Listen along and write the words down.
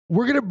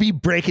We're going to be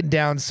breaking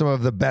down some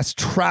of the best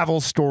travel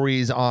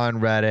stories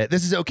on Reddit.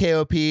 This is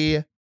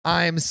OKOP.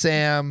 I'm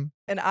Sam.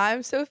 And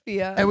I'm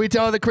Sophia. And we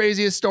tell the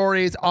craziest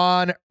stories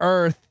on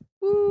Earth.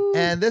 Woo.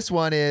 And this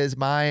one is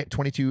my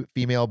 22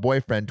 female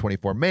boyfriend,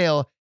 24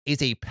 male,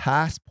 is a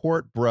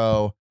passport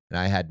bro. And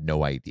I had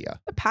no idea.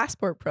 A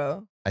passport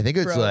pro. I think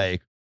it's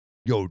like,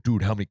 yo,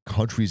 dude, how many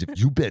countries have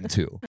you been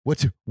to?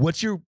 What's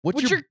your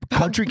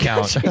country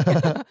count?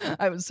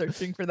 I was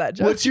searching for that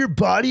joke. What's your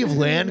body of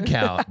land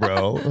count,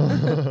 bro?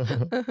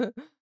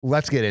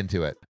 Let's get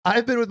into it.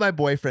 I've been with my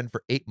boyfriend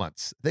for 8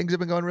 months. Things have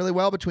been going really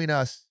well between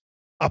us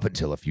up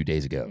until a few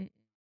days ago.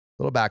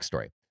 Little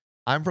backstory.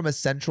 I'm from a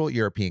Central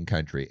European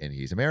country and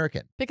he's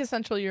American. Pick a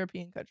Central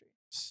European country.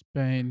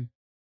 Spain.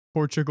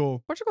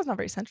 Portugal. Portugal's not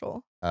very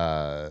central.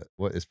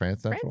 What is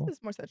France central? France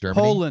is more central.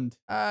 Germany? Poland.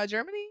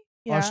 Germany?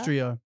 Yeah.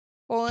 Austria.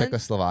 Poland.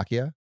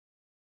 Czechoslovakia?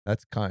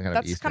 That's kind of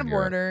That's Eastern kind of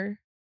Europe. border.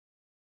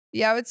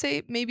 Yeah, I would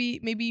say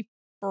maybe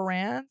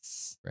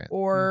France.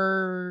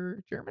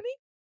 Or Germany?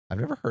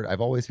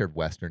 I've always heard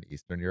Western,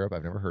 Eastern Europe.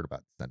 I've never heard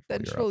about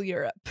Central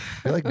Europe. I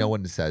feel like no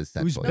one says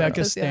Central Europe.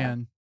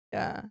 Uzbekistan.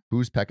 Yeah.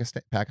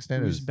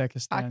 Pakistan?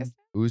 Uzbekistan.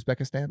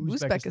 Uzbekistan?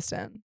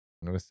 Uzbekistan.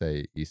 I'm going to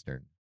say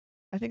Eastern.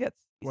 I think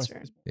that's West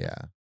Eastern. is- Yeah.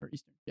 Or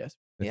Eastern. Yes.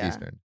 It's Yeah.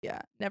 Eastern. Yeah.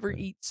 Never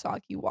eat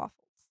soggy waffles.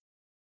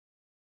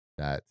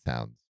 That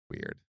sounds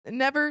weird.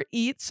 Never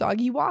eat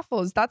soggy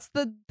waffles. That's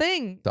the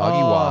thing.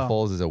 Doggy Oh.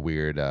 waffles is a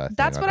weird thing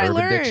That's on what I Urban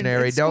learned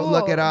Dictionary. in Don't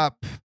look it school.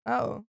 up.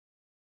 Oh.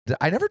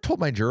 I never told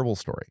my gerbil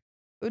story.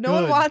 No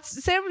one Good.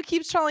 wants. Sam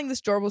keeps telling this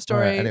gerbil All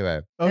story. right,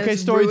 anyway. Okay,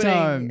 It's story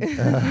ruining-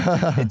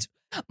 time.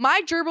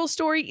 My gerbil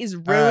story is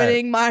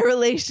ruining my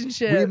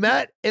relationship. We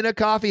met in a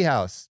coffee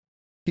house.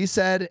 He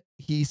said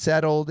he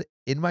settled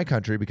in my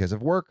country because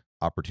of work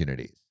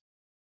opportunities.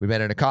 We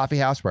met in a coffee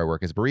house where I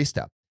work as a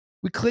barista.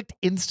 We clicked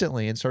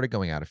instantly and started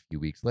going out a few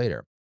weeks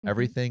later.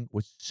 Everything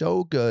was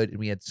so good and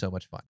we had so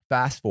much fun.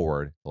 Fast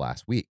forward to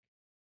last week.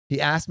 He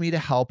asked me to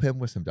help him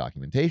with some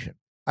documentation.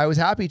 I was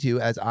happy to,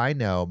 as I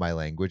know my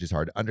language is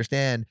hard to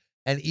understand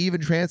and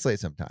even translate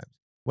sometimes.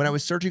 When I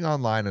was searching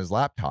online on his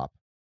laptop,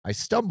 I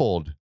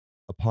stumbled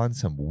upon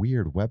some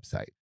weird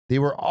website. They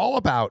were all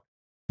about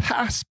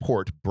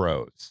passport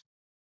bros.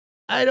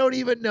 I don't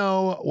even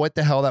know what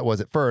the hell that was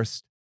at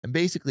first, and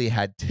basically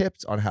had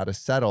tips on how to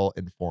settle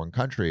in foreign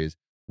countries,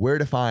 where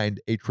to find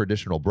a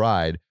traditional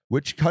bride,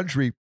 which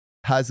country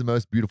has the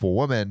most beautiful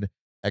woman,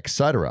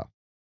 etc.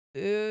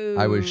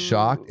 I was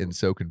shocked and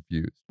so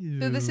confused.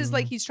 So this is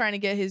like he's trying to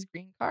get his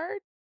green card,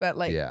 but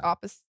like Yeah.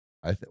 opposite.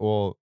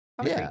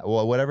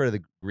 Whatever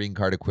the green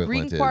card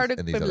equivalent Green card is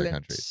in these other equivalent.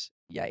 countries.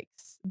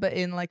 Yikes! But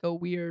in like a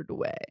weird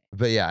way.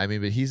 But yeah, I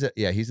mean, but he's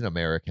an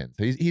American,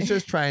 so he's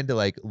just trying to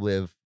like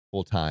live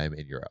full time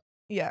in Europe.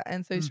 Yeah,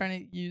 and so he's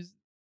trying to use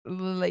the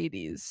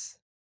ladies.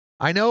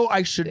 I know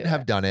I shouldn't Yeah.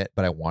 have done it,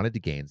 but I wanted to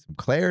gain some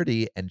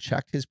clarity and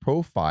checked his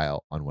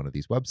profile on one of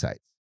these websites.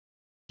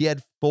 He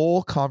had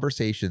full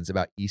conversations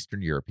about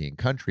Eastern European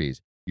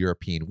countries,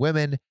 European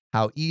women,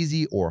 how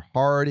easy or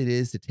hard it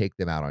is to take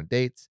them out on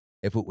dates,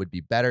 if it would be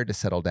better to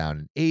settle down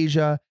in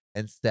Asia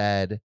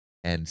instead,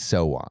 and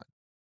so on.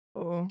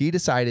 Oh. He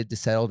decided to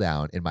settle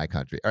down in my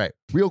country. All right,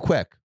 real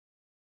quick.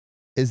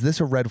 Is this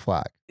a red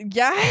flag?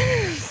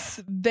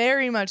 Yes,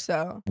 very much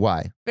so.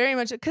 Why? Very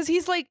much because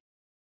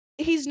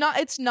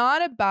it's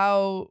not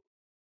about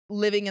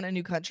living in a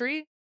new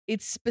country.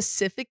 It's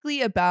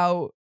specifically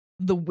about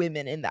the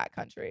women in that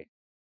country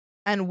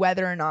and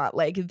whether or not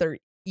like they're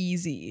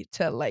easy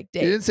to like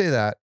date. He didn't say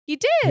that. He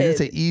did. He didn't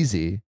say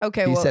easy.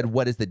 Okay, He well, said,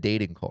 what is the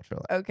dating culture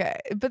like? okay,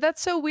 but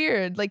that's so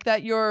weird. Like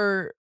that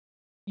your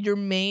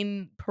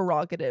main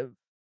prerogative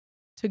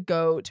to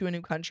go to a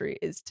new country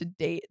is to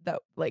date the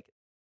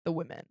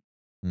women.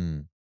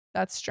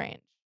 That's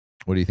strange.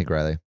 What do you think,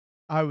 Riley?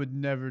 I would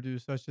never do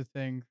such a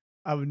thing.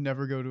 I would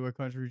never go to a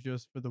country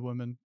just for the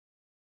women.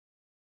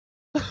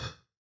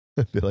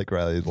 I feel like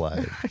Riley's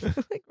lying. I feel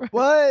like Ryan's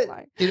What?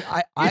 lying. You're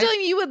You're telling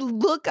me you would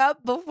look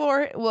up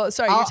before? Well,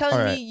 sorry, you're telling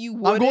alright. me you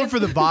would. I'm going for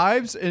the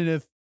vibes, and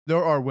if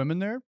there are women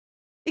there,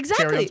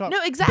 exactly. cherry on top. No,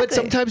 exactly. But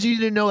sometimes you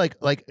need to know,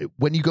 like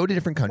when you go to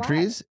different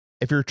countries,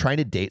 if you're trying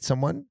to date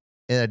someone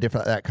in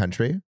that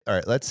country. All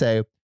right, let's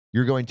say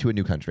you're going to a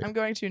new country. I'm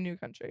going to a new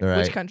country. All right.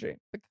 Which country?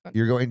 Pick a country.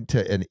 You're going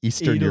to an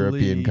Eastern Italy.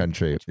 European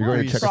country. Which You're going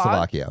to one?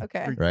 Czechoslovakia,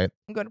 Okay, right?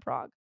 I'm going to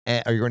Prague.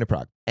 Or you're going to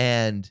Prague,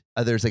 and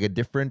there's like a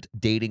different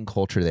dating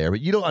culture there, but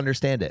you don't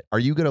understand it. Are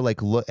you going to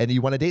like look and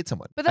you want to date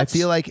someone? But I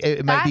feel like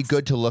it might be that's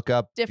good to look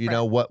up. You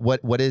know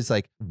different. what is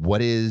like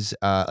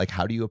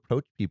how do you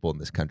approach people in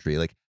this country?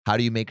 Like how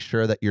do you make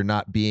sure that you're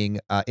not being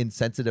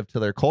insensitive to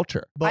their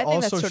culture? but I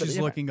think that's also totally she's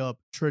different. looking up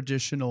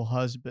traditional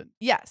husband.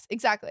 Yes,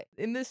 exactly.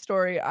 In this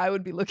story, I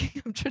would be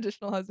looking up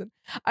traditional husband.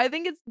 I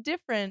think it's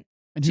different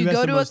And to who has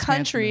go the to a most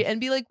country handsomeness?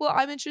 and be like, well,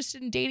 I'm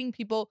interested in dating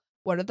people.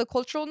 What are the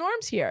cultural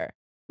norms here?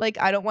 Like,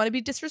 I don't want to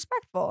be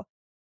disrespectful.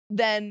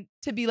 Then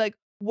to be like,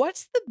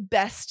 what's the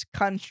best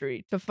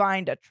country to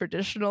find a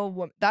traditional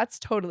woman? That's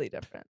totally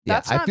different. Yeah,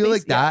 That's I not feel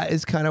like basi- yeah. that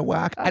is kind of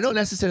whack. I That's don't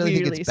necessarily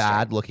think really it's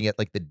bad strange. looking at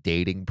like the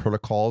dating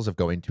protocols of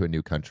going to a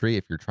new country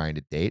if you're trying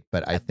to date,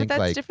 but I But think that's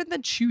like different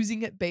than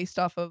choosing it based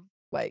off of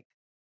like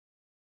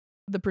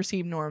the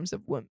perceived norms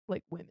of women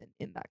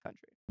in that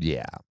country.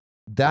 yeah,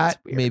 That's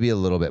that weird. may be a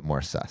little bit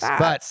more sus. But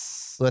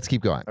That's let's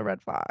keep going. a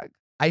red flag.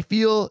 I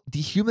feel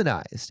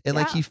dehumanized and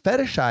like Yeah. he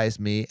fetishized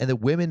me and the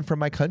women from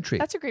my country.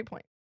 That's a great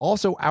point.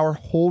 Also, our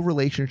whole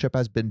relationship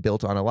has been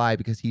built on a lie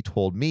because he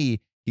told me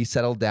he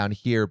settled down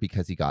here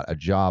because he got a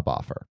job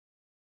offer.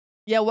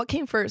 Yeah, what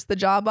came first, the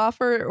job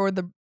offer or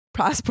the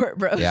passport,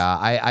 bro? Yeah,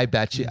 I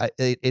bet you.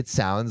 It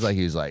sounds like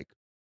he was like,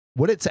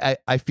 what it's.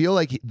 I feel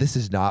like this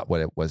is not what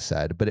it was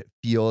said, but it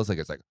feels like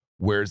it's like,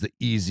 where's the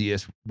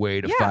easiest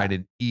way to Yeah. find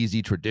an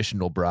easy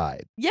traditional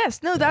bride?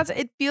 Yes, no, Yeah.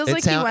 it feels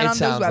like he went on those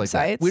sounds like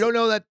that. websites. We don't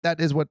know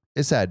that is what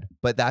is said,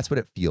 but that's what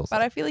it feels But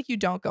like. I feel like you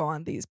don't go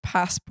on these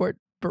passport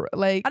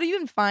like, how do you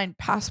even find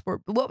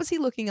passport? What was he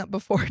looking up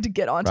before to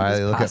get onto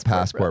Riley, this look at passport,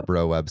 Passport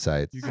Bro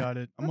websites. You got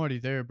it. I'm already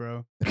there,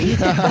 bro.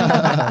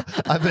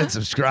 I've been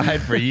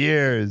subscribed for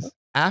years.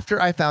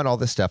 After I found all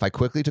this stuff, I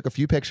quickly took a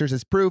few pictures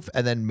as proof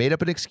and then made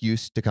up an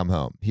excuse to come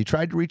home. He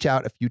tried to reach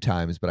out a few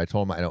times, but I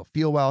told him I don't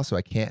feel well, so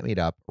I can't meet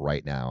up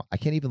right now. I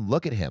can't even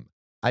look at him.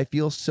 I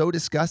feel so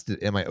disgusted.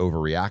 Am I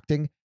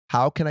overreacting?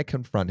 How can I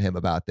confront him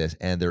about this?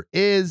 And there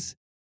is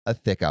a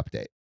thick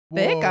update.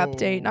 Thick Whoa.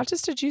 update, not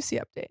just a juicy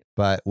update.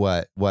 But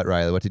what,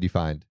 Riley? What did you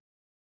find?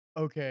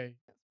 Okay.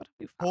 What have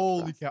you found for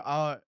Holy us?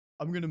 cow.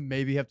 I'm going to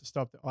maybe have to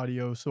stop the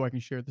audio so I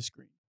can share the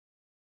screen.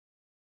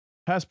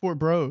 Passport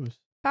Bros.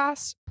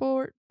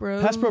 Passport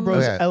Bros. Passport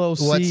Bros Okay,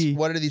 LLC.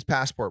 What are these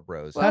Passport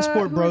Bros? What? Passport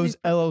Who are Bros these-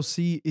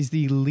 LLC is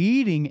the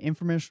leading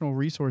informational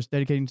resource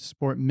dedicated to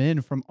support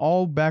men from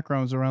all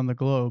backgrounds around the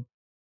globe.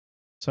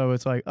 So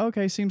it's like,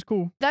 okay, seems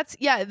cool. That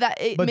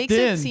it But makes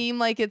then it seem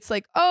like it's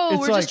like, oh,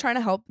 it's we're like, just trying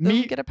to help them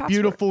Meet get a passport.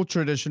 beautiful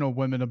traditional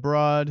women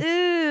abroad. Ew.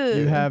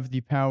 You have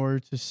the power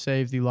to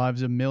save the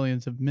lives of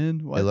millions of men.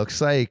 What? It looks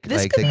like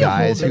This like could the be a whole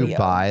guys who video.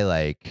 buy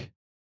like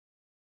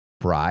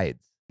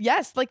brides,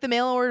 Yes, like the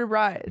mail order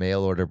bride.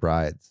 mail order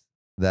brides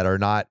that are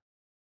not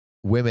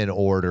women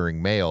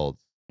ordering mails.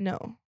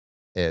 No.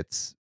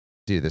 It's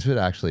dude, this would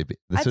actually be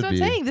That's what I'm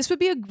saying. This would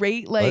be a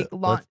great like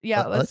launch.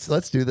 Yeah,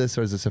 let's do this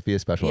as a Sophia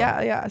special.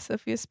 Yeah.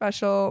 Sophia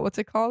special. What's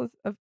it called?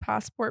 Of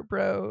Passport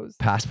Bros.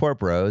 Passport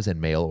Bros and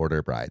mail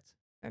order brides.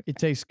 Okay. It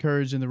takes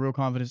courage and the real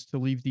confidence to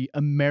leave the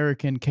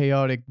American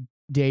chaotic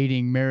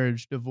dating,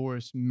 marriage,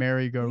 divorce,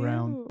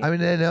 merry-go-round. Ew. I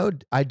mean,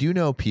 I do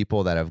know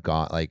people that have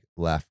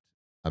left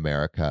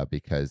America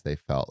because they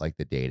felt like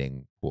the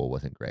dating pool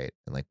wasn't great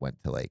and like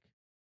went to like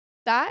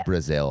That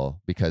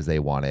Brazil because they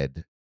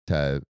wanted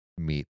to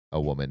meet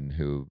a woman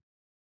who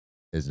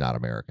is not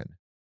American.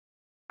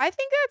 I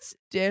think that's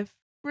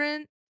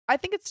different. I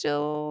think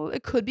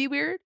it could be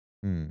weird,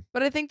 Hmm.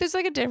 but I think there's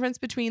like a difference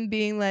between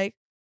being like,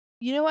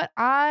 you know what,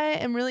 I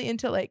am really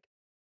into like,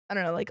 I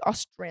don't know, like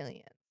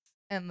Australians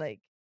and like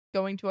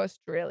going to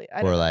Australia.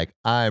 I don't Or know. like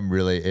I'm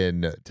really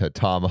into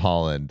Tom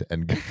Holland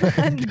and,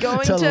 and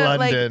going to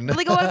London.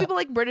 like a lot of people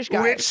like British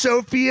guys. Which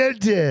Sophia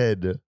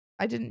did.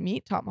 I didn't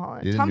meet Tom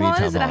Holland. You didn't Tom meet Holland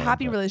Tom is in a Holland,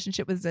 happy but-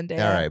 relationship with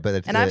Zendaya. All right, but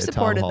it's, And I've Tom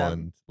supported them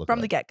Holland, look from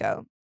it the up.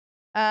 get-go.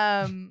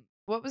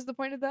 What was the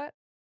point of that?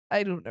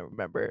 I don't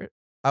remember.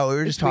 Oh, we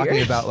were It's just talking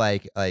weird. about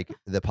like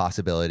the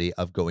possibility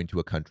of going to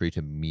a country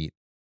to meet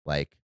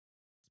like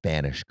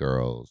Spanish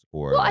girls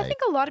or Well, like, I think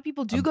a lot of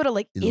people do go to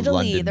like London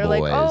Italy. They're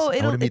like, boys. oh, I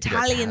wanna meet the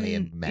Italian.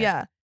 Italian men.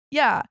 Yeah.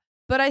 Yeah.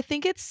 But I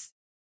think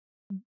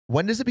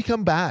when does it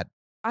become bad?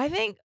 I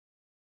think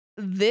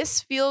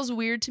this feels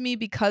weird to me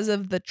because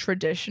of the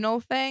traditional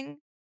thing.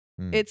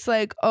 Hmm. It's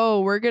like,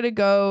 oh, we're going to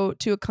go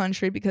to a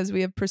country because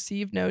we have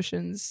perceived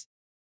notions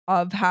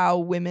of how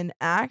women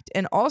act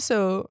and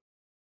also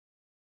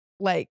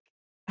like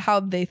how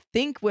they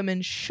think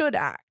women should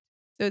act.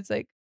 So it's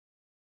like,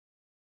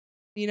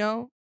 you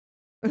know,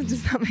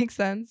 does that make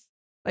sense?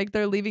 Like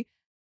they're leaving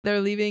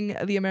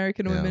the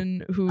American Yeah.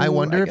 women who I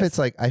wonder if guess- it's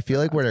like, I feel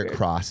like where that's it weird.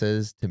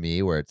 crosses to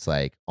me, where it's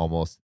like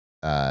almost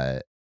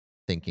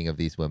thinking of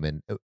these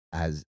women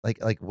as like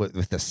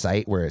with the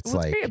site where it's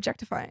well, it's like, very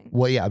objectifying.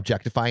 well, yeah,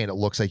 objectifying, and it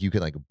looks like you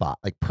can like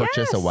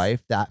purchase a Yes.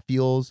 wife. That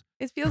feels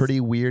It feels pretty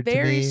weird to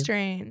very me.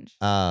 strange.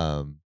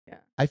 Yeah.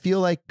 I feel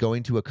like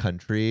going to a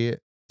country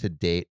to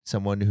date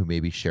someone who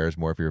maybe shares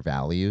more of your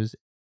values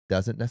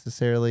doesn't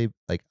necessarily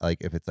like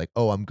if it's like,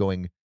 oh, I'm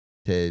going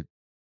to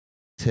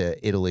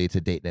Italy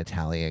to date an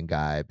Italian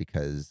guy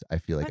because I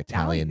feel like What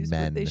Italian values would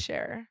men. they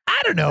share?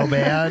 I don't know,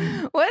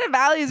 man. What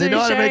values They are you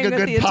know how to make sharing a with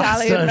good the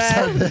Italian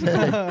pasta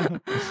or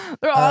men?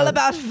 They're all Um,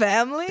 about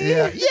family.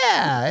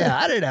 yeah.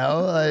 I don't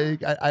know.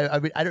 Like I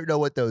mean, I don't know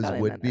what those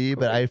Italian would men are be,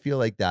 but cool. I feel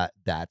like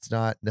that's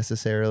not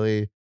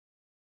necessarily.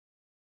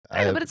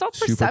 I know, but it's all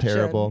super perception.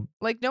 terrible.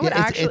 Like no Yeah, one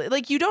it's- actually,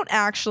 like you don't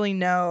actually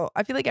know.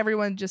 I feel like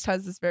everyone just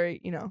has this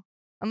very,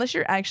 unless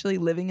you're actually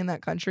living in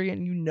that country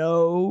and you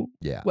know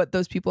Yeah, what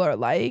those people are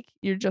like,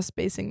 you're just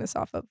basing this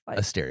off of like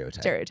a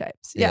stereotype.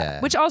 stereotypes. Yeah,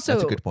 Which also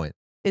That's a good point.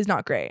 is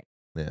not great.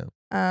 Yeah.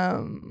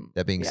 Um,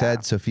 That being yeah.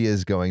 said, Sophia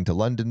is going to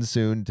London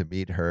soon to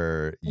meet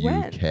her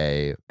When?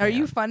 UK. Are you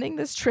man. funding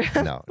this trip?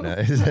 No.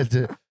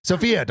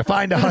 Sophia, to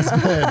find a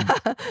husband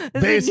This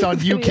is based a on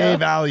new UK video.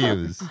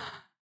 values.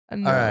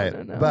 No, All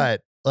right. no.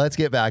 But let's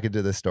get back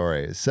into the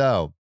story.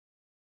 So,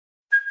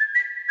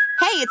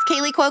 Hey, it's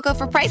Kaylee Cuoco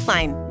for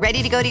Priceline.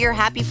 Ready to go to your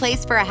happy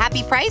place for a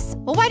happy price?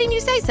 Well, why didn't you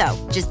say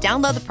so? Just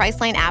download the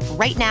Priceline app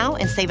right now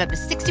and save up to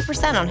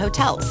 60% on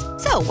hotels.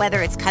 So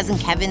whether it's Cousin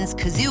Kevin's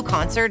Kazoo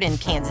Concert in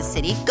Kansas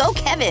City, go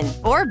Kevin,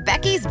 or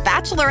Becky's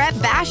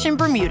Bachelorette Bash in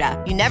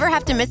Bermuda, you never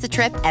have to miss a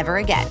trip ever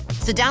again.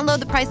 So download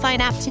the Priceline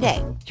app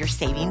today. Your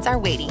savings are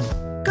waiting.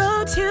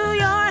 Go to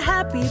your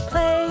happy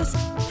place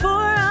for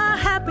a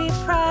happy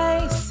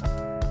price.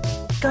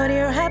 Go to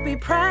your happy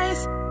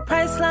price,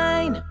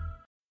 Priceline.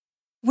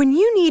 When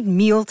you need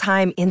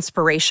mealtime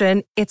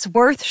inspiration, it's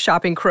worth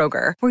shopping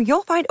Kroger, where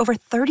you'll find over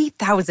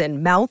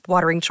 30,000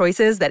 mouth-watering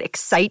choices that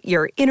excite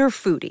your inner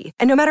foodie.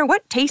 And no matter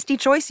what tasty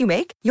choice you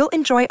make, you'll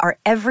enjoy our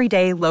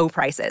everyday low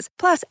prices,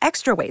 plus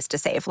extra ways to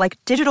save, like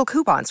digital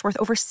coupons worth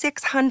over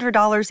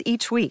 $600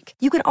 each week.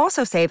 You can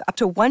also save up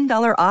to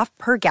 $1 off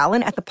per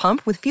gallon at the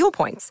pump with fuel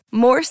points.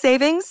 More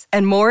savings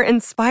and more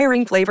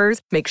inspiring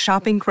flavors make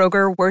shopping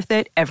Kroger worth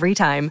it every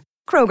time.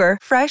 Kroger,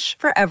 fresh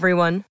for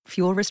everyone.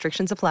 Fuel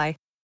restrictions apply.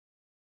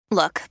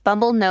 Look,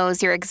 Bumble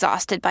knows you're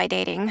exhausted by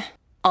dating.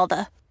 All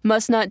the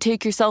must not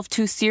take yourself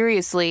too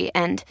seriously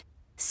and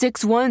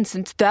 6'1"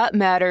 since that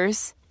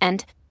matters.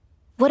 And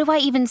what do I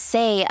even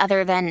say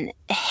other than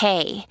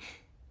hey?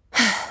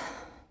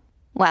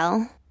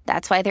 Well,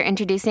 that's why they're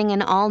introducing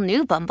an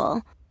all-new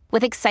Bumble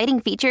with exciting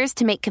features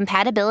to make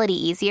compatibility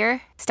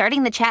easier,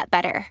 starting the chat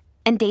better,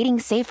 and dating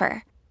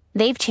safer.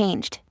 They've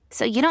changed,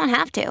 so you don't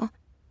have to.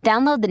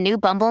 Download the new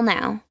Bumble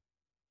now.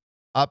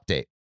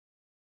 update.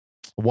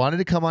 Wanted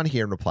to come on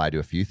here and reply to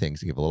a few things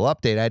to give a little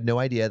update. I had no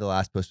idea the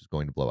last post was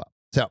going to blow up.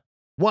 So,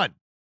 one,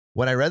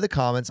 when I read the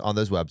comments on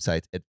those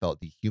websites, it felt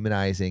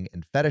dehumanizing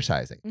and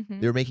fetishizing.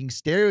 Mhm. They were making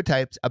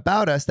stereotypes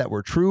about us that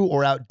were true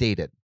or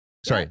outdated.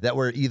 Sorry, that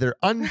were either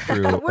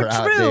untrue We're or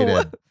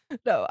outdated.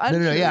 No, No.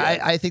 Yeah,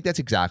 yes. I think that's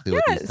exactly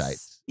what these Yes.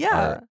 sites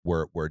Yeah.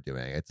 were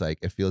doing. It's like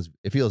it feels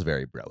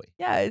very broy.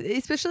 Yeah,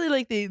 especially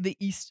like the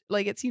East,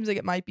 like it seems like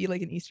it might be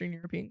like an Eastern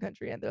European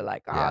country, and they're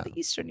like, Yeah. the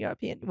Eastern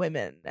European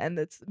women, and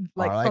it's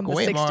like Are from the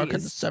way more 60s.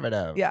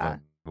 conservative. Yeah.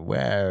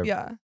 Where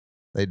Yeah,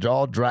 they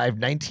all drive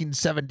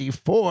 1970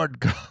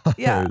 Ford cars.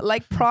 yeah.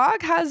 Like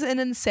Prague has an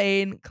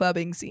insane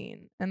clubbing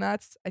scene, and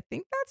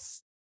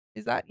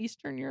is that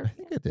Eastern I Europe?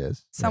 think it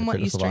is. Somewhat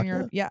Eastern Czechoslovakia?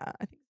 Europe. Yeah,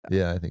 I think so.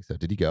 Yeah, I think so.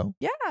 Did he go?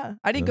 Yeah,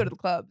 I didn't go Oh. to the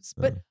clubs,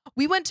 but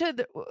we went to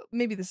the.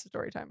 Maybe this is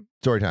story time.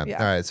 Story time. Yeah.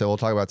 All right, so we'll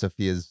talk about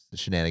Sophia's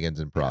shenanigans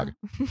in Prague.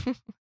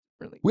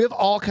 Really. We have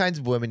all kinds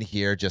of women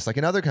here, just like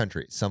in other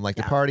countries. Some like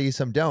to Yeah. party,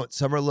 some don't.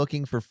 Some are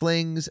looking for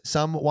flings.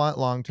 Some want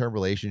long-term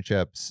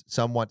relationships.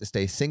 Some want to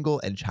stay single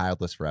and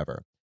childless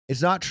forever.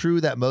 It's not true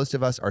that most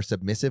of us are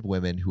submissive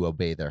women who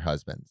obey their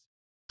husbands.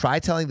 Try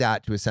telling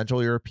that to a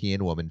Central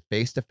European woman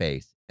face to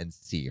face and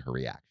see her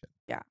reaction.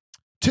 Yeah.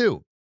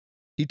 2,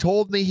 he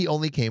told me he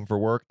only came for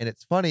work, and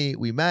it's funny,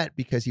 we met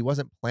because he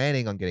wasn't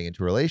planning on getting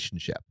into a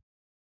relationship.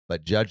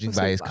 But judging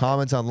So by his lying.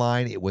 comments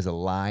online, it was a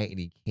lie, and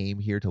he came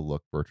here to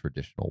look for a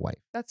traditional wife.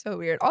 That's so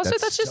weird. Also,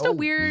 that's just so a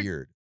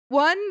weird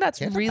one. That's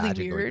Can't really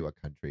imagine going weird. to a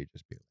country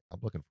just being like, I'm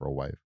looking for a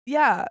wife.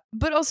 Yeah,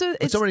 but also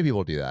But it's so many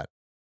people do that.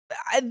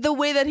 the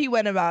way that he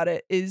went about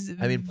it is.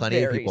 I mean, plenty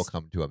of very people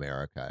come to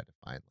America to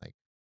find like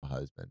a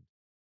husband.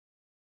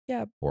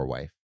 Yeah. Or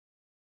wife.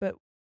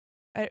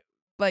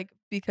 like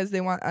because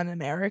they want an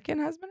American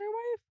husband or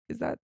wife. Is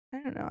that I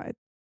don't know.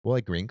 Well,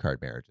 like green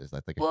card marriages.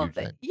 That's like a huge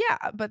thing. Yeah,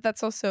 but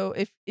that's also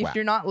if Whack.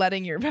 you're not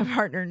letting your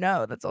partner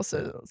know, that's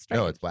also strange.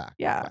 No, it's whack. It's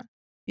Yeah, whack.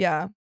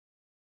 yeah.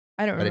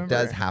 I don't But remember. it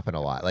does happen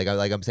a lot. Like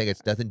I'm saying, it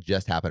doesn't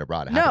just happen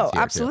abroad. It No, happens here, too.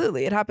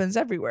 absolutely, it happens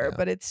everywhere. Yeah.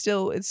 But it's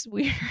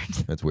weird.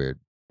 That's weird.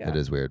 Yeah. It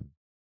is weird.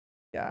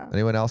 Yeah.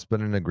 Anyone else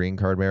been in a green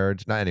card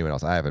marriage? Not anyone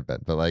else. I haven't been.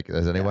 But like,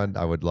 has anyone?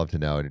 I would love to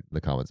know in the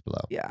comments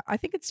below. Yeah, I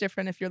think it's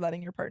different if you're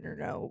letting your partner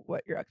know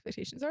what your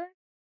expectations are.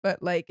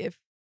 But like if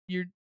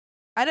you're,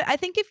 I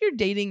think if you're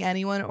dating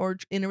anyone or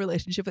in a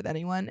relationship with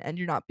anyone and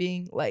you're not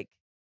being like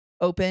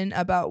open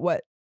about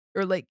what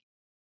or like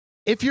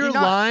If you're You're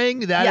not- lying,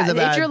 that is a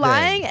bad if you're thing.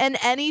 lying in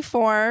any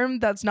form,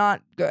 that's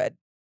not good.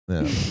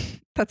 Yeah.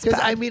 That's Because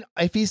bad. I mean,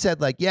 if he said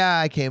like, "Yeah,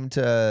 I came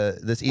to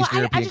this Eastern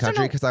I European just don't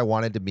country know. because I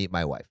wanted to meet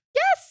my wife,"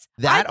 yes.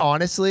 that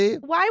honestly,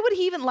 Why would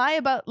he even lie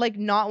about like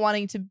not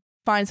wanting to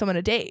find someone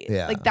to date?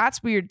 Yeah. Like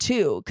that's weird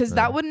too, because Yeah.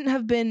 that wouldn't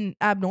have been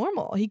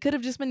abnormal. He could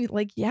have just been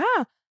like, "Yeah,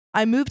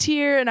 I moved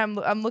here and I'm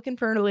looking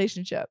for a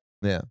relationship."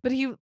 Yeah. But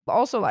he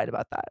also lied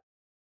about that.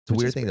 it's a which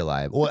weird is thing to weird.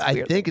 lie. Well, It's a I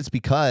weird think thing. it's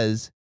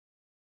because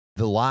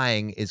the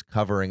lying is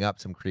covering up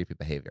some creepy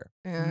behavior.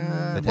 Well, he's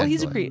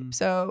a Potentially. creep,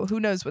 so who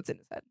knows what's in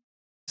his head?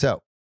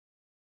 So,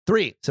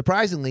 3,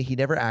 surprisingly, he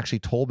never actually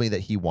told me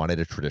that he wanted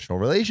a traditional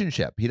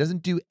relationship. He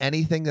doesn't do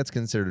anything that's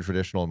considered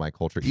traditional in my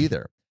culture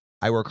either.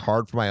 I work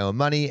hard for my own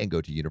money and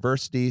go to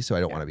university, so I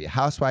don't Yeah. want to be a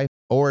housewife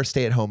or a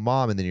stay-at-home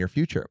mom in the near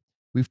future.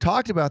 We've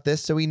talked about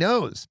this, so he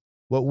knows.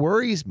 What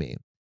worries me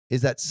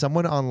is that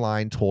someone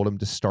online told him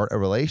to start a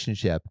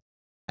relationship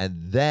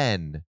and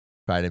then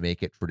try to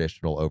make it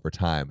traditional over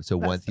time. So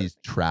once he's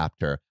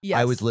trapped her,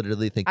 I was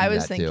literally thinking I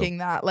was that thinking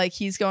that like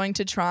he's going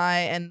to try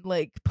and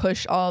like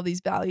push all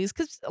these values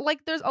because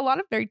like there's a lot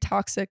of very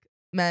toxic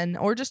men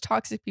or just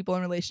toxic people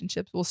in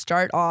relationships will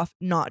start off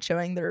not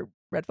showing their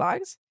red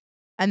flags.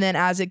 And then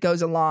as it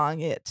goes along,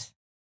 it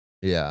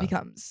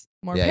becomes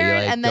more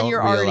apparent. Like, and then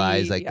you're realize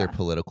already like their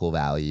political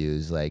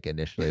values like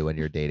initially when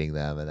you're dating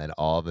them. And then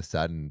all of a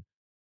sudden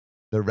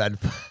the red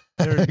flags.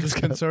 They're just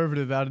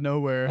conservative out of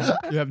nowhere.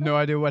 You have no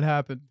idea what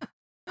happened.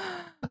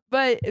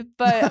 But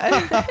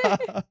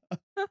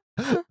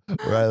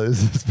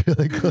Riley's just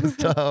feeling close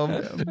to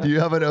home. Do you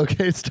have an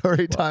okay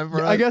story time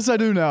for us? I guess I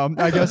do now.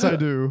 I guess I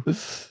do.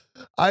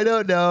 I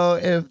don't know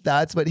if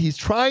that's what he's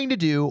trying to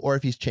do or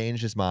if he's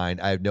changed his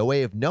mind. I have no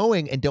way of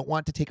knowing and don't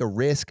want to take a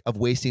risk of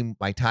wasting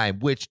my time,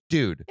 which,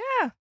 dude,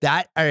 all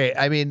right.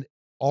 I mean,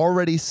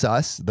 already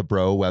sus the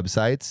bro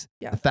websites.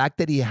 Yeah. The fact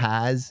that he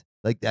has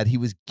like that he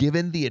was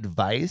given the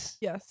advice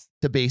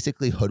to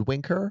basically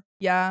hoodwink her.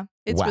 Yeah.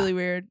 It's really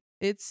weird.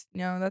 It's,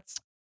 that's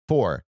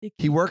 4.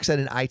 He works at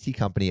an IT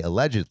company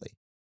allegedly.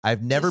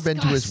 I've never been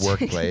to his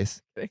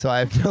workplace, so I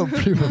have no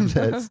proof of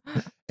this.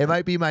 It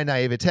might be my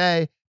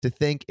naivete to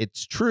think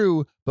it's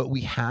true, but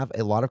we have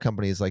a lot of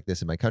companies like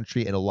this in my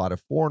country and a lot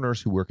of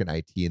foreigners who work in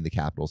IT in the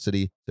capital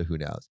city. So who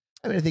knows?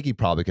 I mean, I think he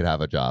probably could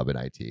have a job in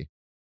IT.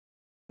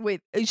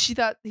 Wait, she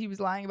thought he was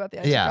lying about the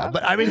IT job?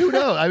 But I mean, who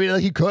knows? I mean,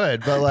 like, he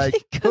could, but like,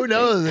 who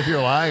knows if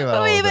you're lying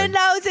about it? Who even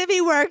knows if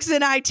he works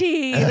in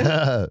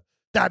IT?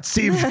 That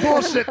seems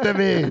bullshit to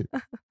me.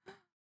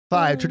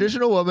 5,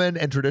 traditional woman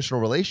and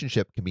traditional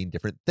relationship can mean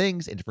different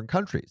things in different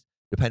countries,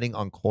 depending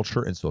on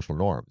culture and social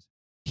norms.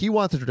 He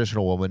wants a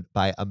traditional woman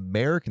by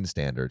American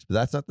standards, but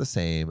that's not the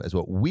same as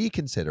what we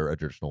consider a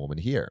traditional woman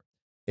here.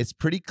 It's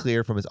pretty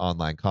clear from his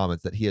online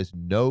comments that he has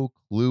no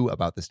clue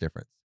about this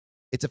difference.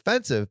 It's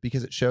offensive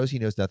because it shows he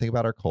knows nothing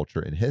about our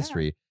culture and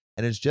history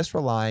and is just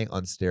relying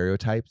on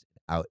stereotypes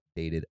and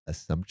outdated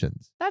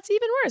assumptions. That's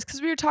even worse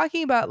because we were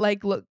talking about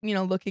like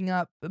looking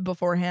up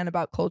beforehand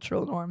about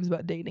cultural norms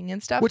about dating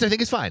and stuff, which I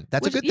think is fine.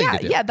 That's a good thing to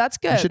do. Yeah, that's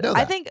good. You should know that.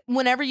 I think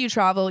whenever you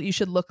travel, you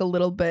should look up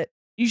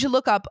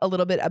a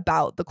little bit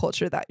about the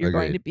culture that you're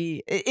going to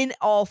be in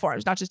all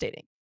forms, not just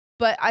dating.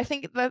 But I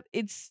think that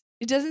it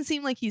doesn't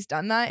seem like he's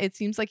done that. It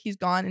seems like he's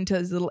gone into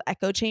his little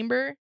echo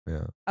chamber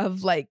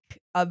of like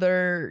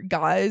other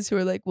guys who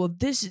are like, well,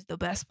 this is the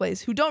best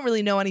place, who don't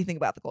really know anything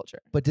about the culture.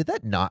 But did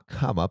that not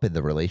come up in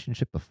the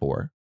relationship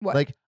before? What?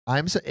 Like,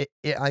 I'm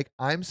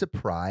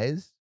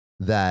surprised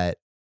that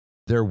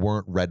there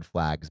weren't red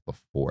flags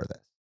before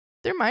this.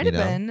 There might have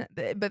been,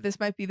 but this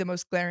might be the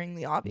most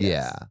glaringly obvious.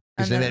 Yeah.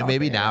 Because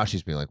maybe now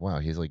she's being like, wow,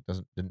 he's like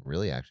didn't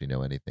really actually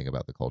know anything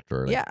about the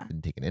culture. Like,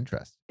 didn't take an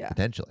interest,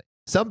 potentially.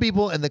 Some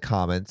people in the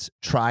comments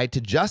tried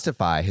to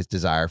justify his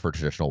desire for a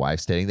traditional wife,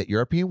 stating that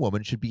European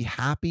women should be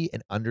happy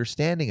and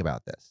understanding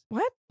about this.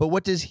 What? But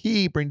what does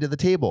he bring to the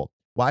table?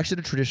 Why should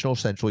a traditional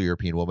Central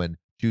European woman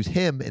choose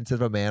him instead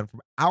of a man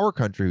from our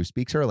country who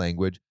speaks our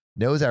language,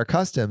 knows our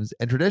customs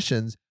and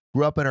traditions,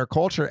 grew up in our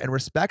culture, and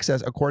respects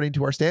us according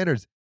to our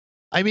standards?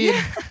 I mean,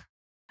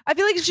 I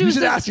feel like you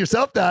should ask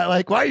yourself that.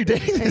 Like, why are you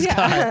dating this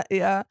guy?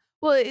 Yeah.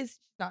 Well, it's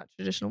not a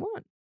traditional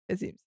woman, it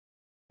seems.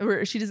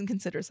 Or she doesn't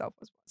consider herself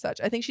as such.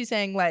 I think she's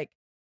saying like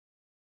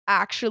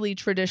actually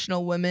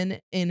traditional women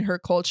in her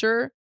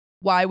culture.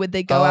 Why would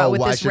they go out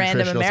with this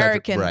random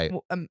American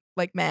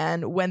like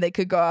man when they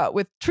could go out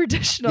with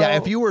traditional? Yeah,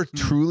 if you were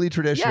truly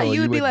traditional, you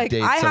would be like,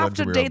 I have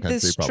to from your date own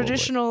this country,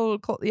 traditional.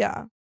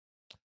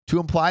 To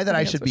imply that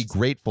I should be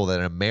grateful that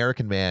an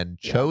American man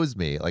chose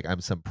me, like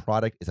I'm some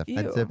product, is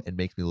offensive and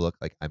makes me look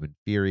like I'm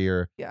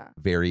inferior. Yeah.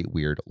 Very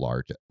weird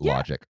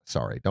logic.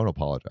 Sorry, don't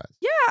apologize.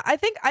 Yeah, I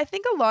think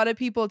a lot of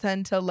people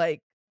tend to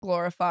like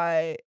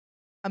glorify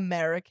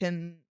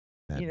American,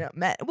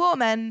 men. Well,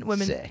 men,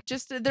 women. Sick.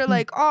 Just they're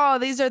like, oh,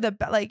 these are the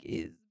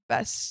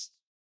best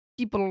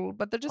people,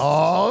 but they're just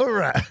all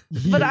right.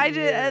 But I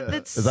did.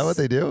 Is that what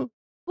they do?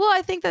 Well,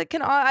 I think that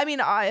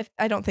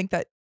I don't think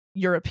that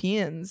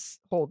Europeans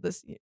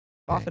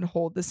often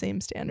hold the same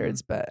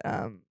standards, but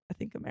I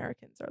think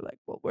Americans are like,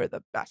 well, we're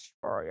the best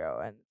for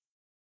you and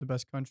the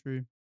best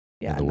country.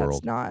 Yeah, in the and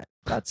world.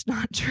 that's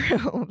not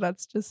true.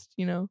 That's just,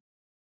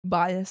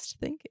 biased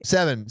thinking.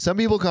 7, some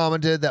people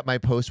commented that my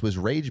post was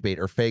rage bait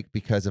or fake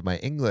because of my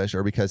English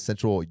or because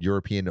Central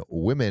European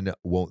women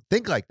won't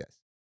think like this.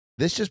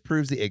 This just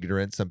proves the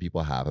ignorance some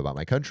people have about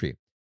my country.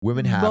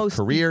 Women have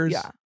careers,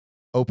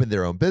 open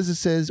their own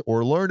businesses,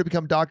 or learn to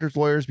become doctors,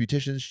 lawyers,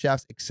 beauticians,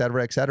 chefs,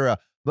 etc., etc.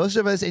 Most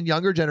of us in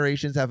younger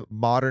generations have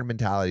modern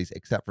mentalities,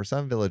 except for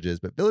some villages,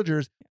 but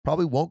villagers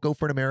probably won't go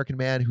for an American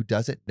man who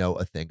doesn't know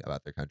a thing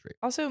about their country.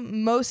 Also,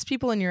 most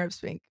people in Europe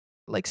speak,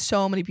 like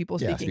so many people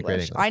speak great English.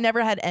 English. I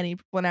never had any,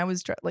 when I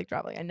was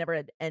traveling, I never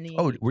had any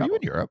Oh, were you trouble.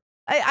 in Europe?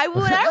 When I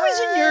was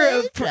in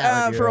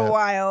Europe for a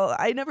while,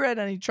 I never had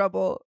any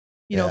trouble,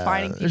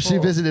 finding people. She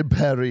visited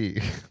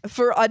Paris.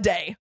 For a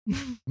day.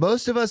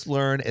 Most of us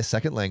learn a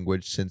second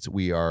language since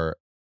we are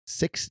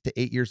 6 to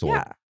 8 years old.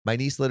 Yeah. My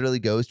niece literally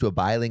goes to a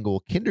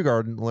bilingual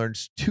kindergarten,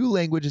 learns 2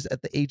 languages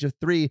at the age of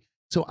 3.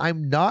 So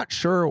I'm not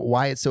sure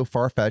why it's so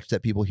far-fetched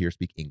that people here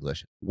speak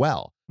English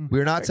well.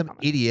 We're not Very some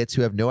common. idiots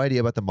who have no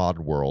idea about the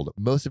modern world.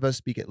 Most of us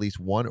speak at least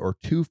 1 or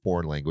 2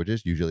 foreign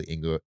languages, usually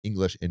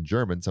English and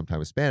German,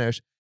 sometimes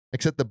Spanish,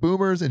 except the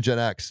boomers and Gen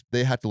X,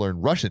 they had to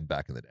learn Russian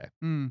back in the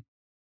day.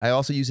 I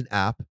also use an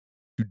app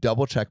to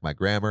double-check my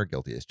grammar,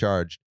 guilty as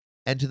charged.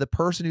 And to the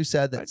person who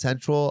said that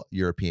Central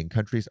European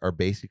countries are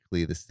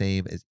basically the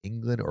same as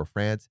England or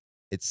France,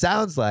 it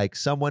sounds like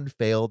someone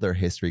failed their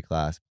history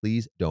class.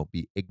 Please don't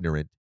be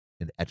ignorant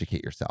and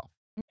educate yourself.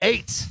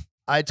 8,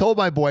 I told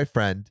my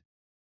boyfriend,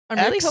 I'm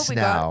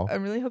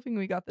really hoping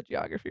we got the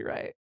geography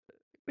right.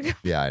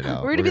 yeah, I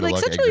know. We're gonna be like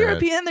look Central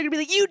ignorant. European. They're gonna be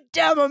like, you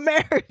damn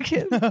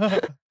American.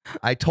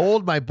 I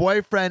told my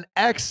boyfriend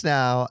X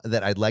now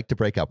that I'd like to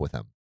break up with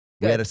him.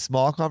 We had a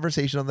small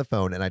conversation on the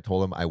phone, and I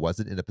told him I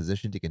wasn't in a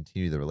position to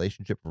continue the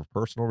relationship for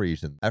personal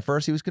reasons. At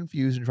first, he was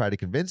confused and tried to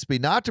convince me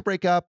not to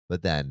break up,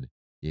 but then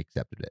he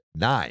accepted it.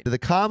 9, to the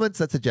comments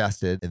that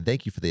suggested, and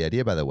thank you for the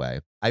idea, by the way,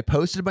 I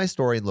posted my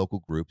story in local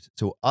groups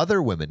so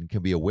other women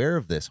can be aware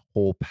of this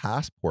whole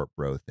passport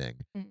bro thing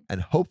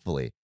and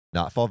hopefully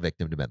not fall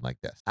victim to men like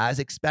this. As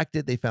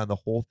expected, they found the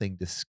whole thing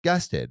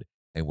disgusted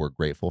and were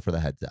grateful for the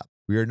heads up.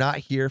 We are not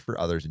here for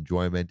others'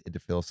 enjoyment and to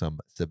fill some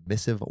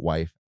submissive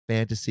wife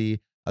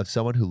fantasy of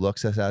someone who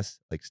looks at us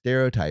like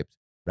stereotypes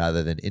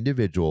rather than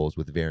individuals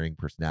with varying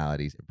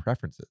personalities and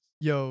preferences.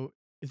 Yo,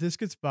 if this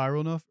gets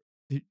viral enough,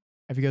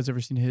 have you guys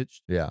ever seen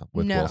Hitched? Yeah,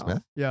 with No. Will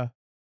Smith. Yeah.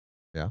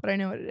 But I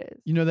know what it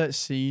is. You know that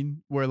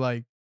scene where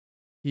like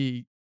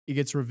it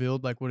gets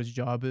revealed like what his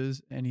job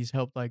is, and he's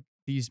helped like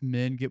these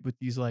men get with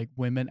these like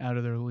women out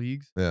of their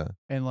leagues, Yeah.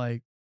 and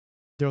like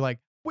they're like,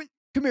 wait,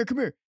 come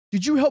here.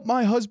 Did you help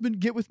my husband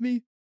get with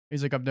me?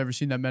 He's like, I've never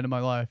seen that man in my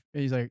life.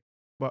 And he's like,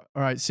 well,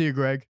 all right, see you,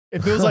 Greg.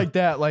 It feels like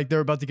that, like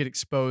they're about to get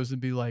exposed and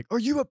be like,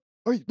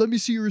 let me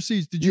see your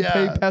receipts. Did you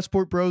pay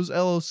Passport Bros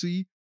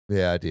LLC?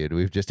 Yeah, dude.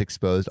 We've just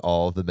exposed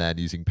all of the men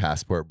using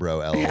Passport Bro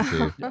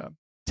LLC. Yeah.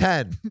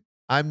 10.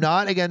 I'm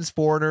not against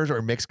foreigners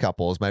or mixed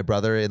couples. My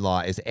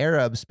brother-in-law is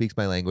Arab, speaks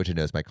my language, and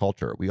knows my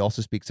culture. We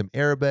also speak some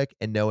Arabic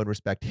and know and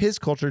respect his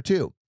culture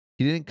too.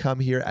 He didn't come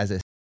here as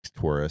a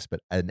tourist, but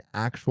an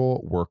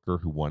actual worker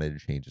who wanted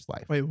to change his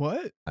life. Wait,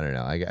 what? I don't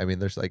know. I mean,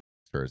 there's like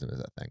tourism is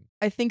a thing.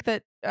 I think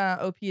that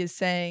OP is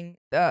saying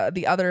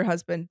the other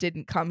husband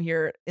didn't come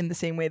here in the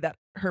same way that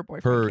her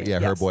boyfriend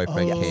came. Her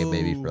boyfriend came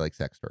maybe Oh. for like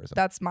sex tourism.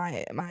 That's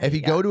my. If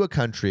you go to a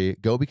country,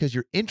 go because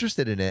you're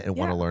interested in it and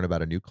want to Yeah. learn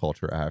about a new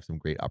culture or have some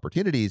great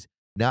opportunities,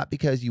 not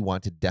because you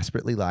want to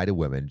desperately lie to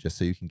women just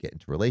so you can get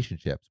into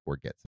relationships or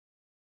get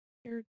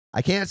some.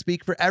 I can't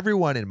speak for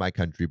everyone in my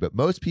country, but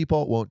most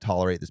people won't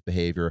tolerate this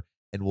behavior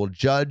and will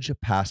judge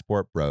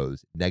passport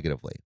bros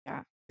negatively.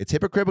 Yeah. It's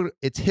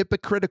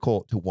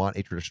hypocritical to want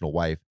a traditional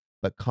wife,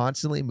 but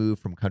constantly move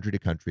from country to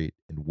country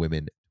and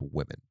women to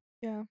women.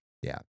 Yeah.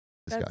 Yeah.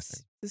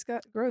 Disgusting.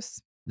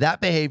 Gross. That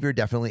behavior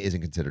definitely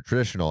isn't considered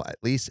traditional, at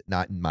least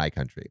not in my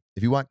country.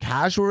 If you want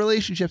casual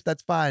relationships,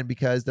 that's fine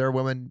because there are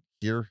women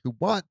here who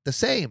want the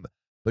same,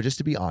 but just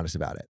to be honest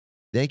about it.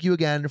 Thank you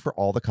again for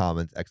all the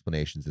comments,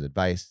 explanations, and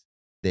advice.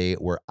 They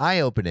were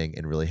eye-opening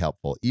and really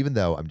helpful. Even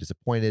though I'm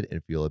disappointed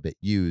and feel a bit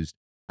used,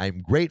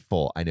 I'm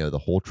grateful I know the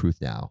whole truth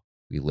now.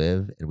 We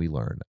live and we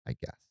learn, I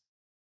guess.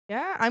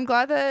 Yeah, I'm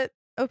glad that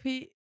OP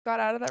got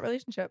out of that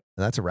relationship.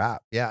 And that's a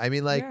wrap. Yeah, I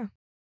mean, like,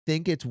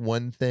 think it's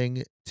one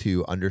thing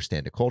to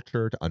understand a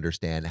culture, to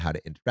understand how to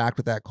interact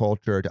with that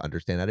culture, to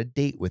understand how to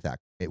date with that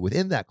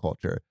within that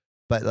culture.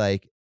 But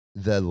like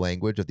the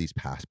language of these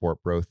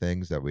passport bro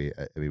things that we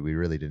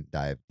really didn't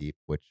dive deep,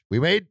 which we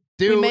may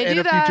do in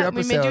a future episode.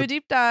 We may do a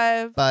deep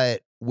dive.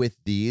 But with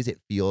these, it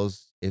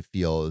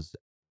feels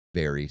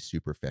very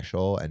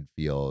superficial and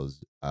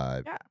feels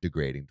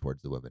degrading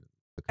towards the women.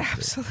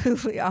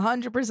 Absolutely,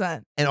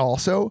 100%. And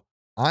also,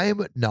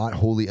 I'm not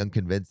wholly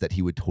unconvinced that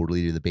he would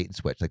totally do the bait and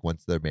switch. Like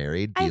once they're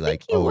married, be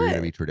like, "Oh, we're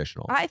gonna be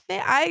traditional." I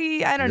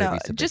don't know.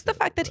 Just the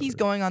fact that he's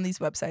whatever. going on these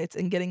websites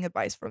and getting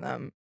advice from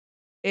them,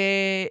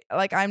 I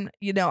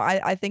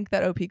think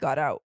that OP got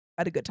out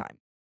at a good time.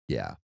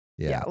 Yeah.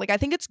 Like I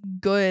think it's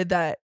good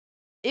that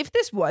if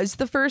this was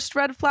the first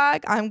red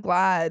flag, I'm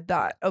glad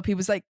that OP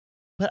was like.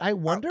 But I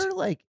wonder,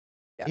 like,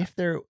 if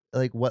they're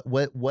like, what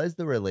was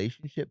the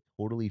relationship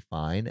totally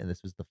fine, and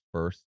this was the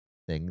first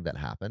thing that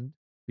happened?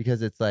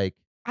 Because it's like,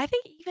 I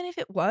think even if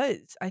it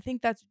was, I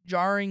think that's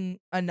jarring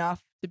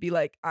enough to be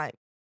like, I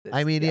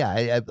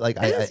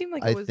doesn't seem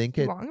like I it was think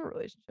too long a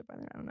relationship. I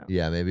don't know.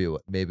 Yeah, maybe it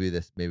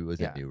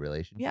was a new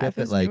relationship. Yeah, if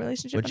it was but a new like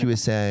relationship, when she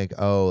was saying,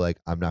 "Oh, like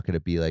I'm not gonna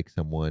be like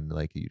someone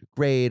like you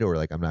degrade," or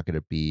like I'm not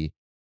gonna be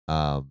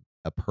a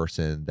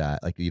person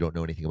that like you don't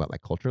know anything about my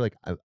culture. Like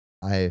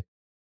I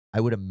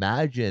would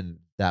imagine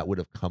that would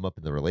have come up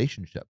in the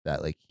relationship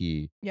that like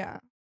he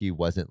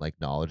wasn't like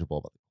knowledgeable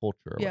about the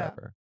culture or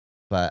whatever.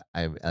 But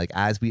I'm like,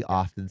 as we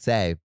often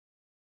say,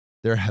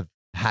 there have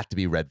had to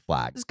be red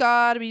flags. There's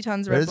got to be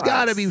tons of red flags. There's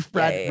got to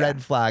be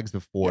red flags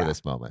before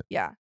this moment.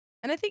 Yeah.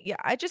 And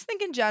I just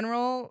think in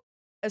general,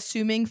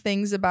 assuming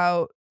things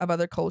about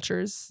other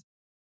cultures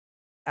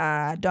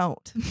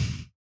Don't.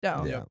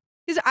 Yeah.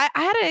 Because I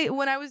had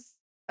when I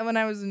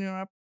was in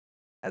Europe,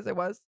 as I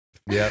was.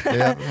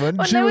 Yeah.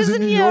 When she I was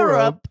in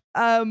Europe.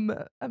 I'm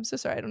so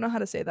sorry. I don't know how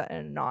to say that in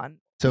a non.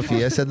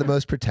 Sophia said the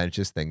most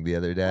pretentious thing the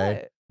other day.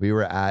 What? We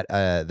were at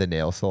the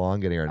nail salon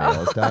getting our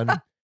nails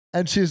done.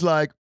 And she's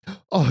like,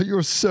 oh,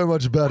 you're so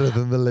much better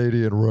than the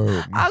lady in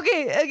Rome.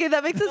 Okay,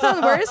 that makes it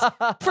sound worse.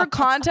 For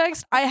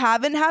context, I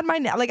haven't had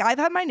I've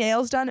had my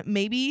nails done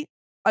maybe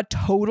a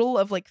total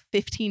of like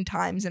 15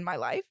 times in my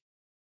life.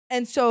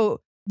 And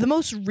so the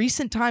most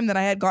recent time that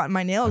I had gotten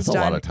my nails That's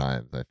done. a lot of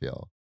times, I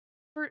feel.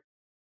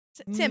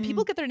 Sam,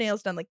 people get their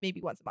nails done like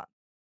maybe once a month.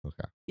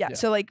 Okay. Yeah.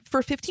 So like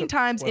for 15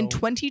 times in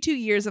 22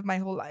 years of my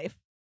whole life,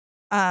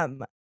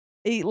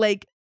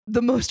 like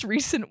the most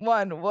recent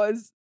one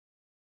was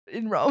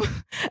in Rome,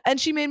 and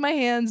she made my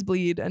hands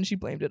bleed, and she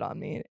blamed it on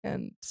me,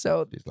 and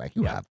so She's like,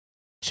 you have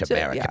So,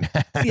 American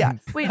yeah.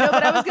 hands. Wait, no,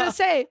 but I was gonna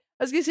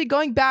say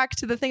going back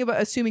to the thing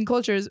about assuming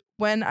cultures.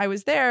 When I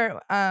was there,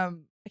 I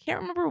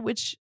can't remember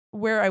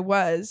where I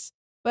was,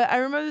 but I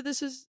remember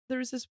there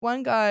was this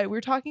one guy. We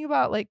were talking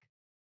about like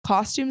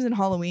costumes and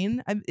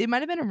Halloween. It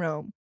might have been in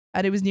Rome,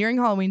 and it was nearing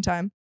Halloween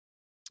time,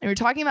 and we were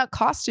talking about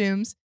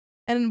costumes,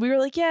 and we were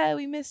like, yeah,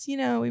 we miss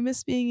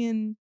being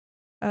in,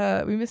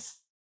 we miss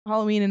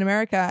Halloween in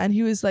America. And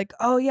he was like,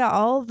 oh yeah,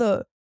 all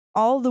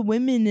the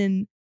women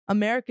in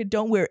America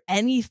don't wear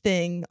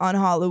anything on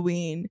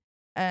Halloween.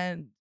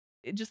 And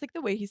just like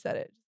the way he said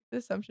it, the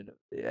assumption of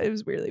it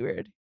was really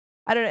weird.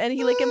 I don't know. And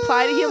he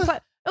implied okay,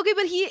 but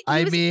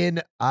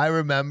I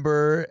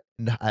remember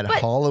at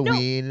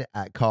Halloween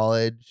at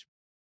college,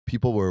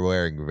 people were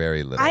wearing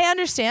very little. I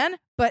understand,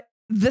 but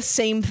the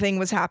same thing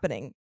was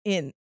happening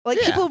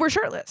people were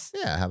shirtless.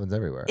 Yeah, it happens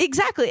everywhere.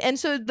 Exactly. And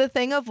so the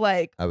thing of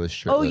like, I was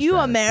shirtless. oh, you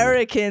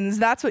Americans,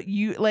 that's what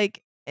you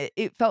like.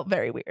 It felt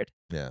very weird.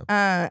 Yeah.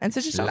 And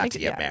so just don't make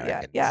it. Yeah,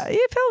 Americans. yeah.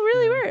 It felt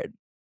really weird.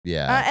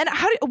 Yeah. And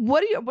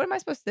what am I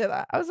supposed to say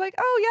that? I was like,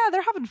 oh yeah,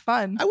 they're having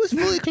fun. I was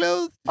fully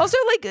clothed. Also,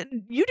 like,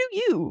 you do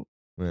you.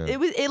 Yeah. It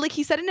was like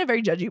he said it in a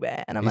very judgy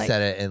way, and I'm he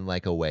said it in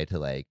like a way to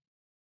like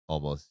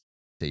almost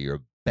say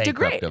you're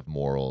bankrupt of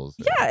morals.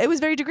 Yeah, it was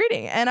very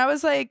degrading, and I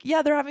was like,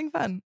 yeah, they're having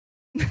fun.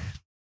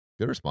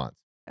 Good response.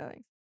 Yeah,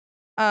 thanks.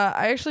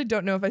 I actually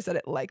don't know if I said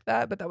it like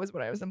that, but that was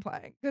what I was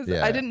implying because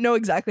Yeah. I didn't know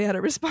exactly how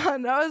to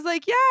respond. I was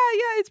like, yeah,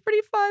 it's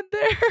pretty fun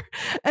there,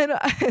 and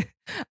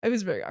it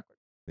was very awkward.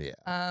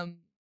 Yeah.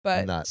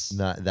 But not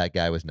that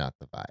guy was not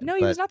the vibe. No,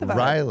 he was not the vibe.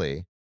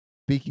 Riley,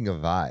 speaking of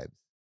vibes,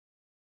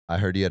 I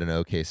heard you had an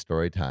okay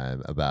story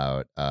time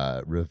about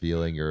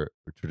revealing your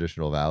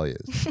traditional values.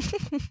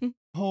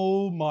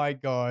 Oh my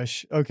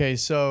gosh. Okay,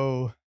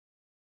 so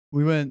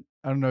we went,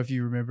 I don't know if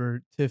you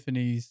remember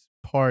Tiffany's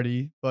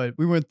party, but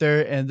we went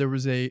there and there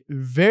was a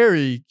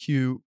very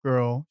cute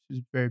girl. She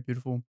was very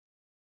beautiful.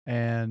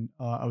 And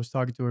I was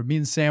talking to her. Me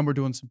and Sam were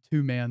doing some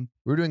 2-man.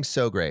 We were doing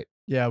so great.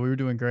 Yeah, we were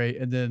doing great.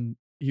 And then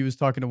he was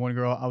talking to one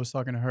girl, I was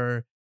talking to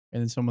her,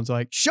 and then someone's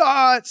like,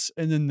 shots!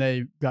 And then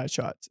they got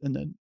shots. And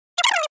then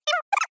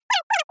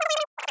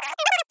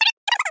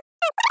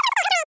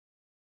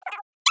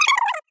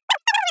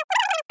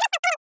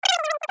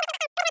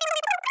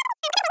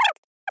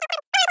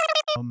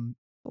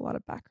a lot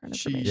of background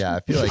She- information. Yeah, I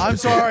feel like I'm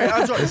sorry.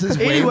 This is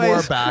way Anyways,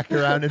 more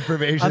background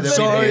information I'm than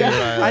sorry. we need,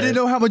 Riley. I didn't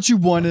know how much you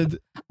wanted,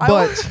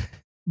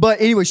 but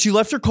anyway, she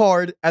left her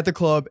card at the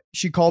club.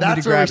 She called me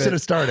That's to where we grab should it.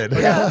 have started.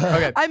 Yeah.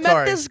 Okay. I met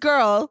sorry. this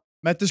girl.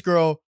 Met this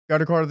girl.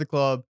 Got her card at the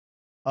club.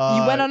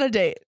 You went on a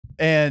date.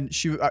 And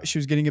she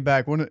was getting it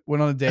back. Went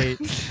on a date,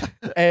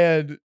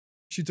 and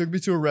she took me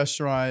to a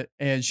restaurant,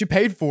 and she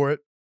paid for it.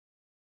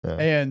 Yeah.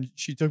 And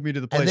she took me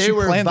to the place. And they She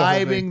were planned the whole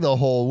vibing thing. the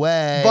whole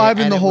way. Vibing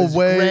and the it whole was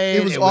way. great,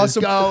 It was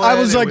awesome. going, I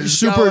was it like was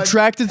super going.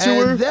 attracted to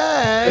her.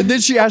 And then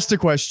she asked a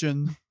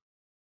question.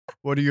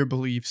 What are your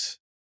beliefs?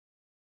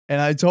 And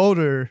I told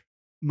her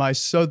my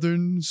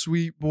Southern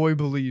sweet boy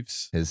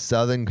beliefs. his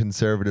Southern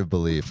conservative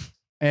belief.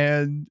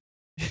 And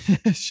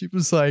she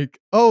was like,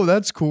 oh,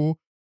 that's cool.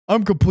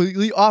 I'm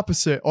completely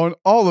opposite on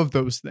all of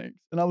those things.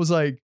 And I was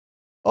like,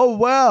 oh,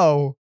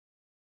 wow.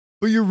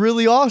 But you're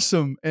really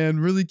awesome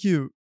and really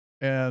cute.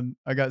 And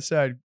I got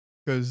sad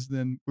because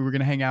then we were going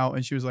to hang out.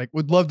 And she was like,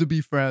 would love to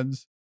be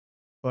friends,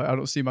 but I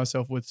don't see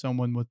myself with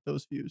someone with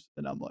those views.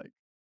 And I'm like,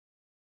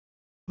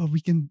 oh,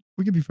 we can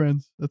be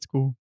friends. That's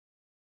cool.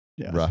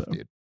 Yeah. Rough, so.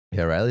 dude.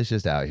 Yeah, Riley's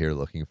just out here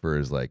looking for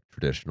his like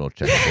traditional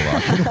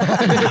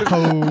Czechoslovakian.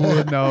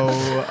 Oh, no.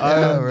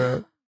 Yeah,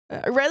 bro.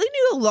 Riley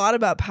knew a lot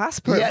about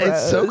passport. Yeah,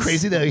 it's so bros.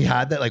 crazy that he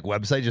had that like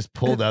website just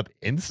pulled up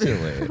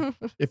instantly.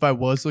 If I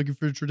was looking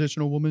for a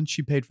traditional woman,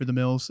 she paid for the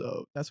meal.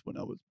 So that's when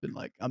I was been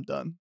like, I'm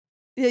done.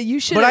 Yeah, you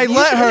should. But I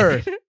let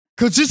her.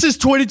 Because this is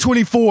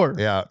 2024.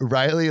 Yeah,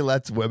 Riley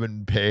lets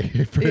women pay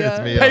for Yeah. his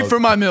meals. Pay for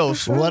my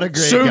meals. What a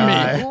great Sue me.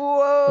 guy.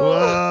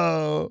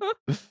 Whoa. Whoa.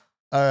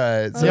 All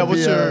right. Yeah,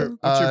 what's Sophia,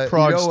 your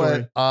Prague you know story?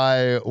 What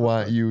I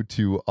want you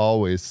to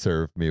always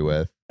serve me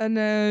with I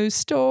know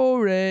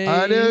story.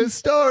 a new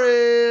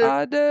story.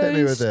 I Hit me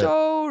know with it.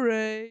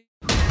 story.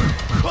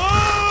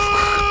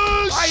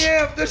 Oh, I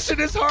am. This shit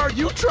is hard.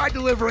 You tried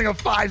delivering a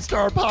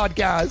 5-star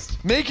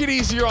podcast. Make it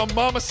easier on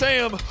Mama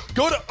Sam.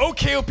 Go to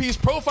OKOP's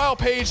profile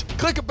page,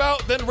 click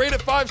about, then rate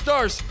it 5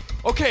 stars.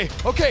 Okay,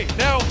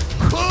 now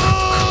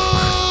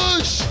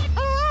push!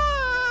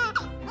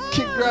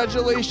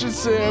 Congratulations,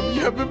 Sam.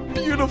 You have a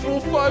beautiful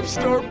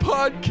 5-star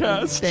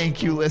podcast.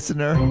 Thank you,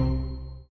 listener.